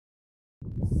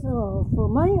So for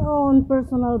my own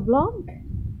personal blog,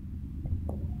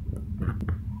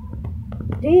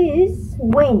 this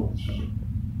winch.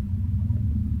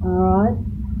 Alright,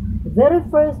 the very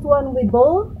first one we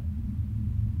bought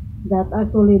that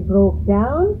actually broke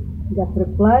down, got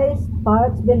replaced,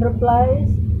 parts been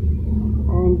replaced,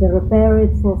 and they repair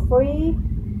it for free.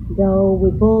 Though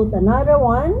we bought another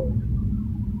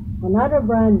one, another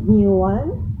brand new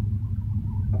one,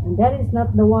 and that is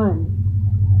not the one.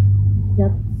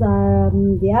 That's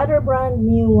the other brand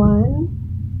new one.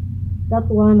 That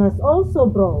one has also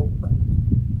broke.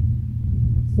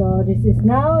 So this is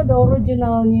now the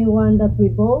original new one that we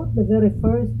bought, the very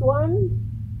first one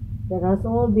that has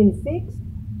all been fixed.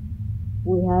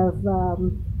 We have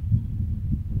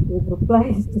we've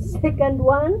replaced the second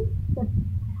one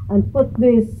and put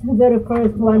this very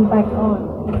first one back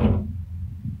on.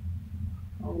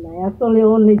 And I actually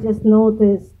only just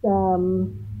noticed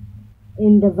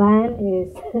in the van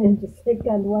is the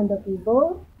second one that we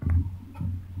bought,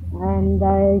 and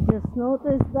I just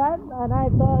noticed that, and I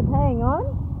thought, hang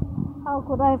on, how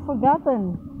could I have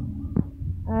forgotten?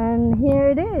 And here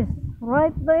it is,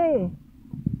 right there.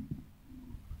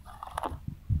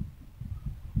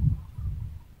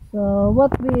 So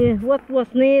what was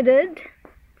needed,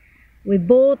 we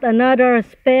bought another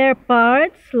spare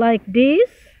parts like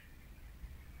this,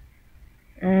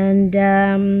 and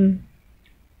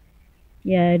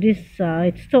yeah, this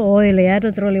it's too oily. I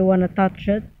don't really want to touch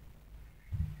it.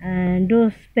 And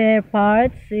those spare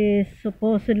parts is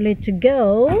supposedly to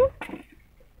go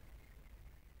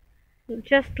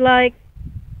just like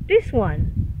this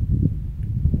one.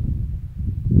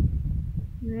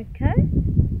 Okay,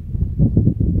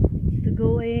 it's to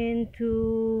go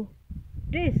into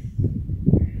this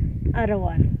other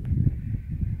one.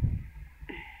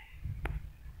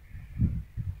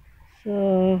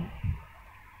 So,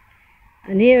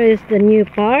 and here is the new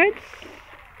parts.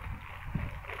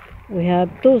 We have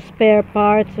two spare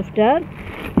parts of that.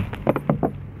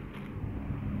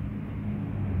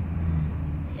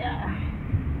 Yeah.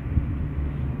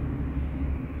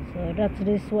 So that's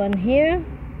this one here.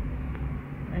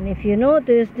 And if you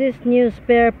notice, these new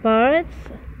spare parts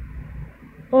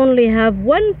only have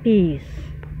one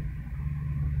piece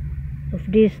of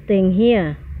this thing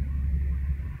here.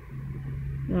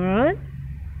 Alright?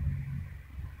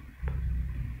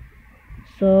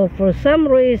 So for some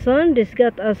reason this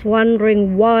got us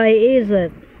wondering, why is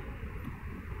it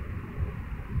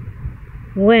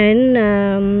when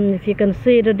if you can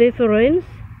see the difference,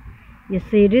 you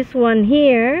see this one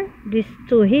here, these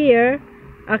two here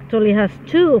actually has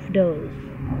two of those.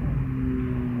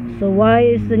 So why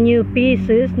is the new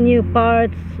pieces, new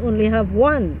parts only have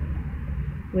one,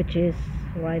 which is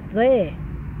right there?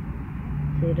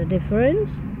 See the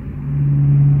difference?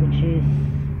 Which is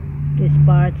these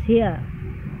parts here.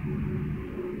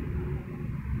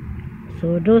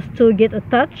 So those two get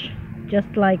attached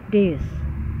just like this.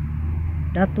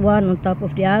 That one on top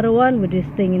of the other one with this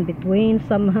thing in between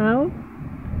somehow.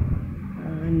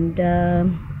 And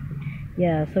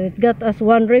yeah, so it got us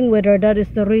wondering whether that is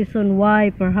the reason why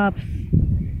perhaps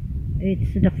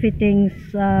it's the fittings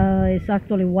is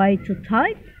actually way too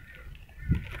tight.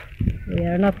 We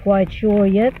are not quite sure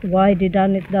yet why they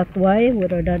done it that way,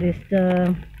 whether that is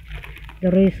the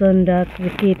reason that we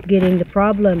keep getting the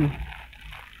problem.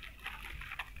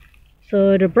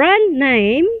 So the brand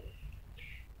name,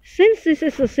 since this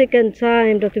is the second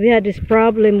time that we had this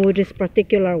problem with this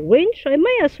particular winch, I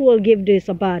may as well give this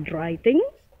a bad rating.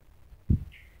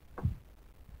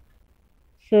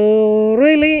 So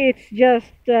really it's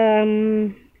just,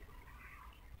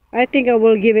 I think I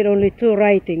will give it only 2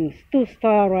 ratings,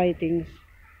 2-star ratings.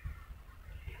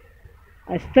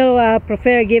 I still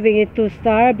prefer giving it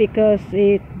 2-star because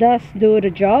it does do the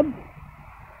job.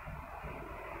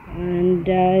 And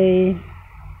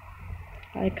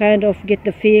I kind of get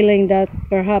the feeling that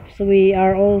perhaps we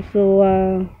are also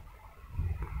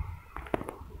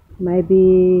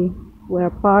maybe we're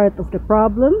part of the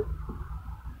problem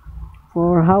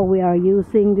for how we are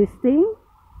using this thing,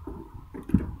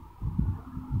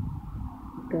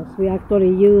 because we actually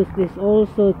use this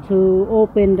also to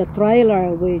open the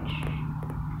trailer, which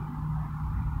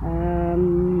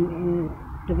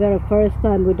the very first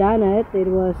time we done it, it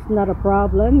was not a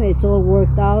problem. It all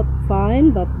worked out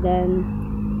fine, but then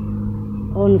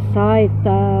on site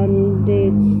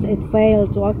it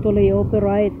failed to actually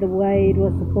operate the way it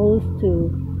was supposed to,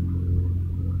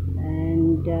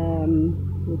 and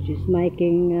which is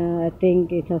making I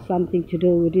think it has something to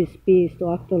do with this piece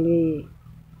to actually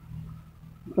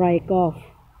break off.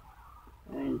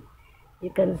 And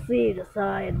you can see the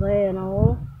side there and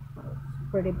all,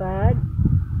 it's pretty bad.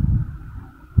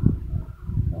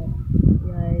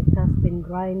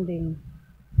 grinding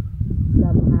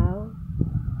somehow.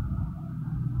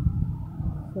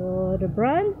 So the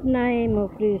brand name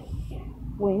of this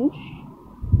winch,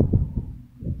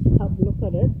 let's have a look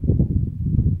at it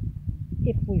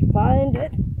if we find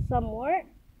it somewhere.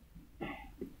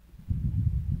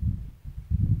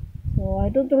 So I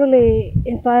don't really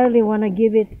entirely want to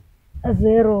give it a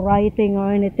 0 rating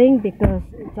or anything because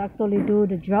it's actually do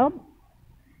the job.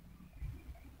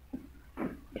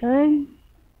 Okay.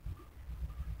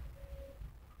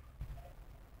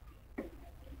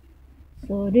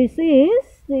 So this is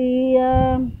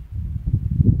the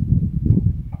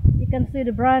you can see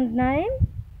the brand name.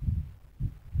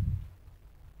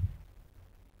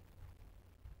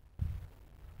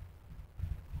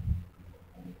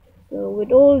 So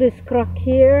with all this crack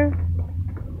here,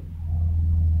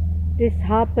 this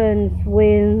happens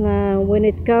when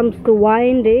it comes to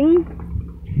winding,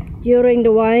 during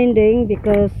the winding,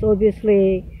 because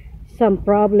obviously some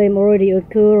problem already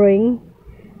occurring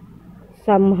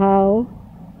somehow.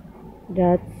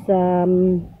 That's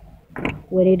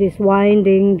when it is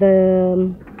winding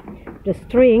the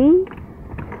string.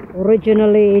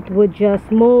 Originally it would just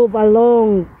move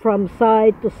along from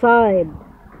side to side,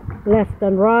 left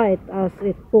and right as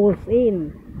it pulls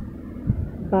in,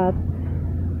 but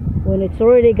when it's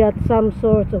already got some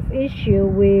sort of issue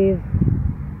with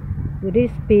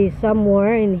this piece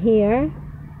somewhere in here,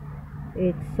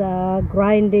 it's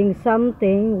grinding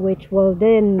something which will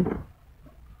then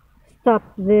stop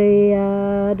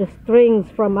the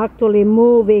strings from actually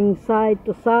moving side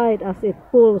to side as it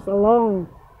pulls along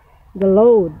the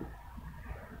load.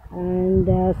 And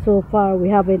so far we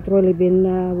haven't really been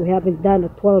we haven't done a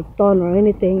 12-ton or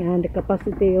anything, and the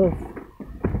capacity of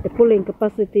the pulling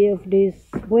capacity of this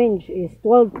winch is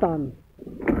 12-ton.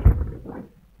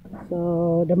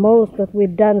 So the most that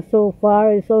we've done so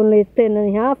far is only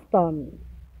 10.5 ton.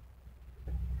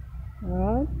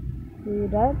 Alright, see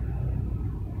that?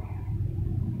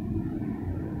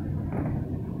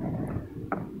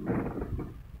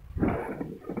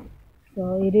 So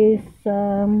it is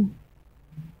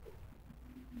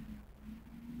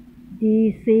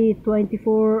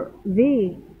DC24V,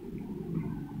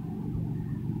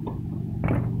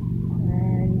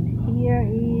 and here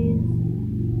is,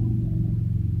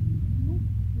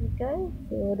 okay,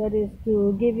 so that is to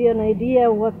give you an idea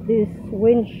what this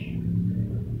winch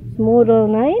is model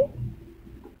 9.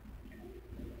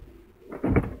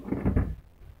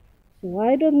 So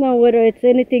I don't know whether it's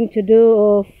anything to do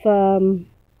of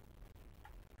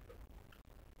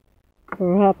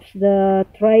perhaps the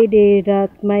trade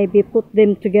that maybe put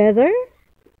them together.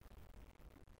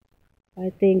 I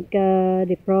think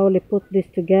they probably put this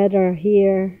together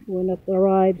here when it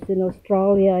arrives in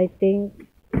Australia, I think.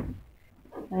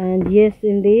 And yes,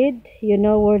 indeed, you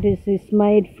know where this is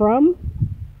made from.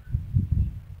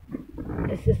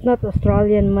 This is not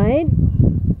Australian made.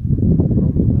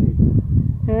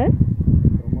 Huh?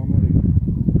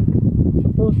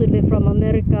 Supposedly from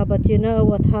America, but you know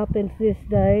what happens these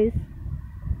days.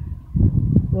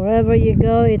 Wherever you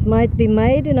go, it might be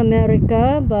made in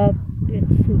America, but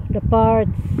it's the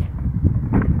parts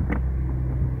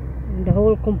and the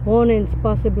whole components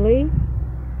possibly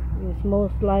is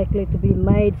most likely to be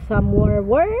made somewhere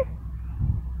where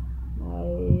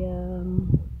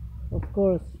of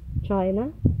course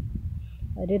China.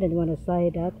 I didn't want to say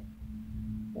that,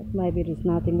 but maybe there's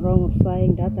nothing wrong with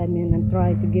saying that. I mean, I'm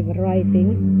trying to give a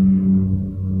rating.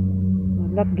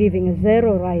 I'm not giving a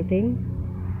 0 rating.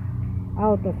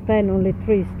 Out of 10, only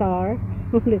 3 star.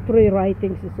 Only 3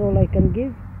 ratings is all I can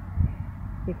give,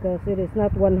 because it is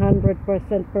not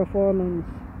 100% performance.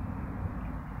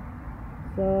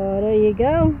 So there you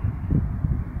go.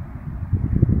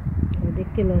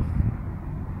 Ridiculous.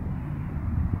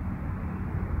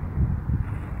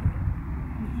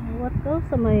 What else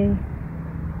am I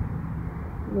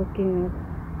looking at?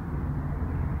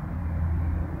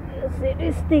 You see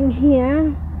this thing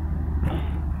here?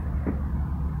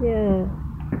 Yeah.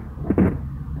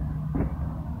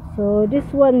 So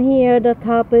this one here that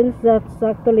happens, that's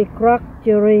actually cracked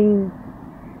during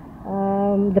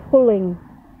the pulling.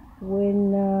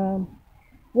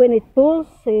 When it pulls,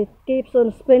 it keeps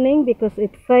on spinning because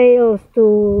it fails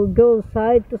to go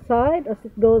side to side as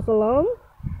it goes along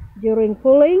during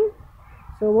pulling.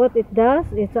 So what it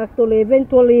does, it's actually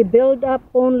eventually build up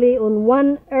only on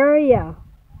one area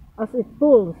as it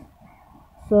pulls.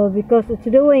 So because it's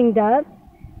doing that,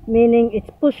 meaning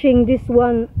it's pushing this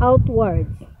one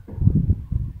outwards,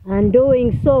 and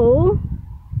doing so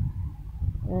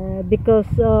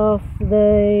because of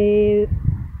the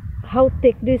how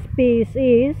thick this piece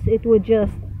is, it would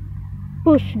just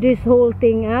push this whole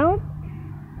thing out,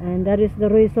 and that is the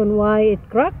reason why it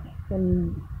cracked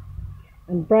and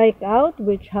break out,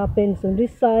 which happens on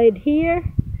this side here.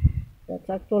 That's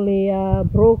actually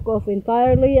broke off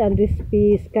entirely, and this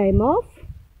piece came off.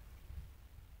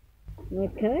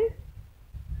 Okay,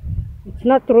 it's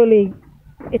not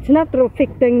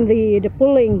affecting the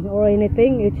pulling or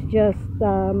anything. It's just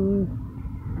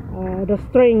the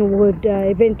string would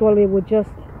eventually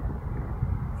just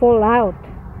fall out,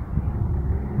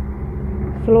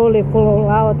 slowly fall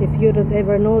out if you don't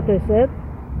ever notice it,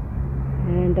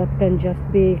 and that can just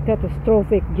be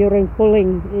catastrophic during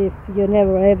pulling if you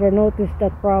never ever notice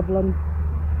that problem.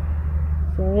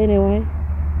 So anyway,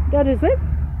 that is it.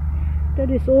 That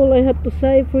is all I have to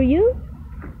say for you.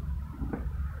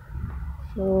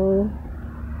 So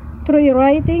 3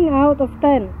 rating out of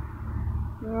 10.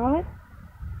 Alright,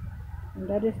 and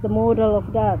that is the model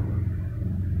of that.